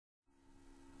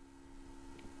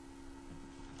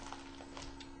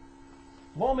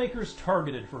Lawmakers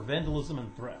targeted for vandalism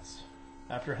and threats.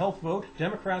 After health vote,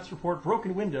 Democrats report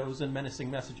broken windows and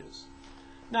menacing messages.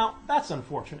 Now, that's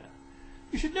unfortunate.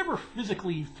 You should never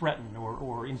physically threaten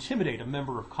or intimidate a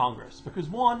member of Congress because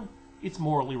 1, it's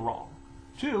morally wrong.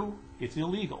 2, it's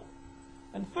illegal.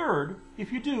 And third,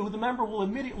 if you do, the member will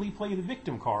immediately play the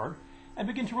victim card and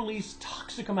begin to release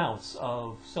toxic amounts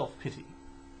of self-pity.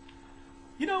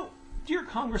 You know, dear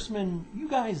Congressman, you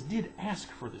guys did ask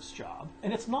for this job,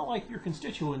 and it's not like your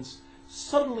constituents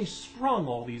suddenly sprung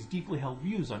all these deeply held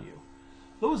views on you.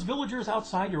 Those villagers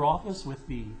outside your office with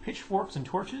the pitchforks and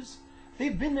torches,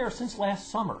 they've been there since last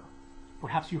summer.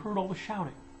 Perhaps you heard all the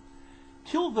shouting.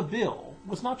 Kill the Bill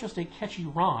was not just a catchy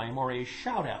rhyme or a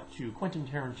shout-out to Quentin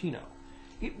Tarantino.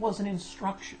 It was an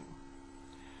instruction.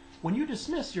 When you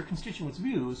dismiss your constituents'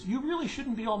 views, you really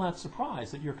shouldn't be all that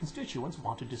surprised that your constituents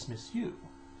want to dismiss you.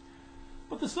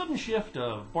 But the sudden shift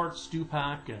of Bart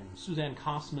Stupak and Suzanne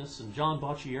Kosmas and John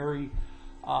Boccieri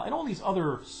and all these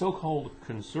other so-called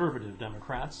conservative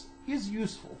Democrats is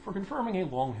useful for confirming a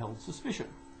long-held suspicion.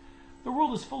 The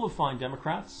world is full of fine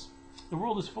Democrats. The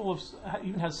world is full of,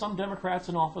 even has some Democrats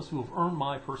in office who have earned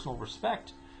my personal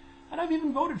respect, and I've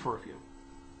even voted for a few.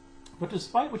 But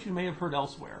despite what you may have heard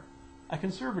elsewhere, a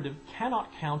conservative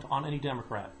cannot count on any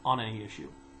Democrat on any issue.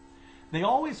 They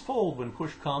always fold when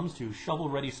push comes to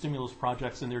shovel-ready stimulus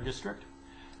projects in their district,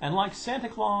 and like Santa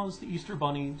Claus, the Easter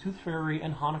Bunny, Tooth Fairy,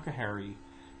 and Hanukkah Harry,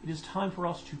 it is time for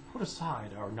us to put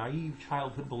aside our naive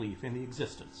childhood belief in the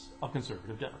existence of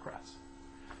conservative Democrats.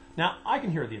 Now, I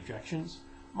can hear the objections.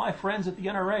 My friends at the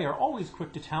NRA are always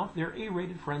quick to tout their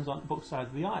A-rated friends on both sides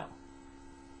of the aisle.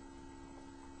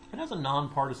 And as a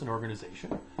nonpartisan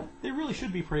organization, they really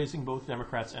should be praising both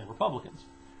Democrats and Republicans.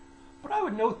 But I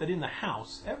would note that in the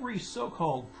House, every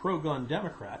so-called pro-gun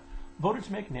Democrat voted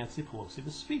to make Nancy Pelosi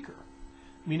the Speaker,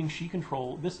 meaning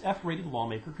this F-rated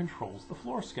lawmaker controls the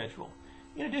floor schedule.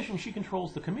 In addition, she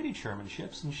controls the committee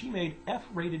chairmanships, and she made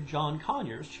F-rated John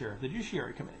Conyers chair of the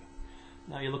Judiciary Committee.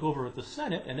 Now you look over at the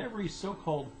Senate, and every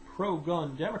so-called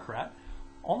pro-gun Democrat,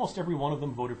 almost every one of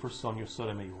them voted for Sonia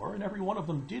Sotomayor, and every one of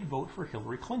them did vote for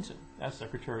Hillary Clinton as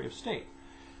Secretary of State.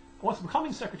 Once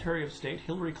becoming Secretary of State,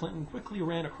 Hillary Clinton quickly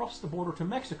ran across the border to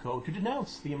Mexico to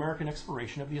denounce the American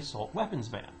expiration of the assault weapons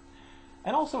ban.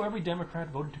 And also every Democrat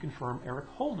voted to confirm Eric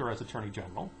Holder as Attorney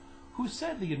General, who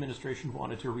said the administration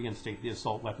wanted to reinstate the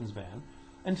assault weapons ban,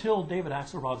 until David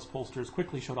Axelrod's pollsters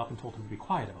quickly showed up and told him to be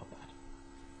quiet about that.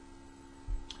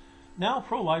 Now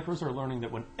pro-lifers are learning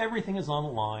that when everything is on the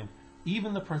line,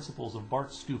 even the principles of Bart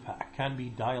Stupak can be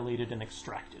dilated and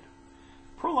extracted.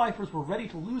 Pro-lifers were ready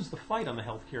to lose the fight on the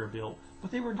health care bill, but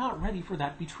they were not ready for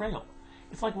that betrayal.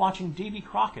 It's like watching Davy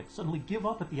Crockett suddenly give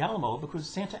up at the Alamo because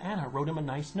Santa Anna wrote him a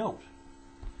nice note.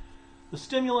 The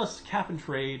stimulus, cap and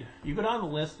trade, you go down the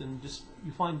list and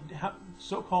you find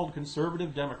so-called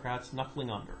conservative Democrats knuckling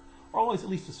under, or always at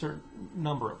least a certain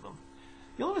number of them.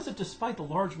 You'll notice that despite the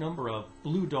large number of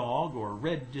blue dog or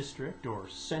red district or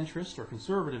centrist or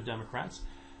conservative Democrats,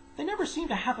 they never seem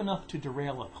to have enough to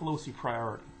derail a Pelosi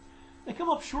priority. They come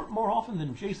up short more often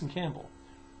than Jason Campbell,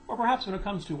 or perhaps when it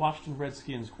comes to Washington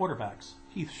Redskins quarterbacks,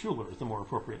 Heath Schuler is the more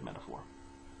appropriate metaphor.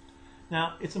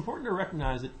 Now, it's important to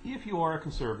recognize that if you are a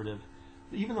conservative,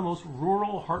 even the most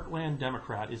rural heartland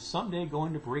Democrat is someday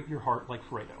going to break your heart like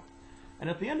Fredo.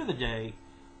 And at the end of the day,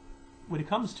 when it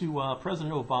comes to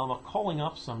President Obama calling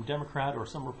up some Democrat or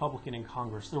some Republican in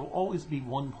Congress, there will always be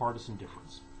one partisan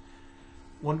difference.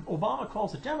 When Obama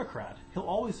calls a Democrat, he'll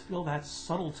always feel that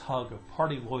subtle tug of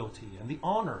party loyalty and the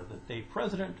honor that the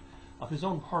president of his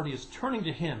own party is turning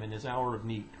to him in his hour of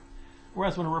need.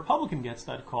 Whereas when a Republican gets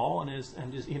that call and is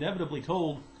inevitably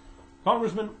told,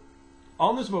 Congressman,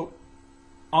 on this vote,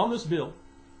 on this bill,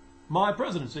 my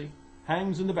presidency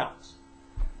hangs in the balance.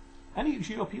 Any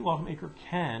GOP lawmaker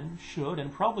can, should,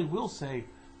 and probably will say,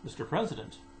 Mr.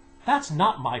 President, that's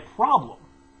not my problem.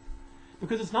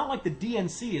 Because it's not like the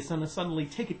DNC is going to suddenly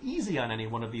take it easy on any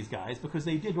one of these guys because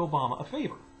they did Obama a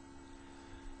favor.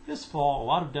 This fall, a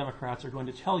lot of Democrats are going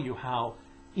to tell you how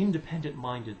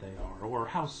independent-minded they are, or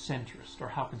how centrist, or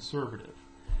how conservative.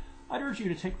 I'd urge you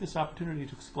to take this opportunity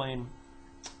to explain,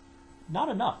 not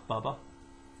enough, Bubba.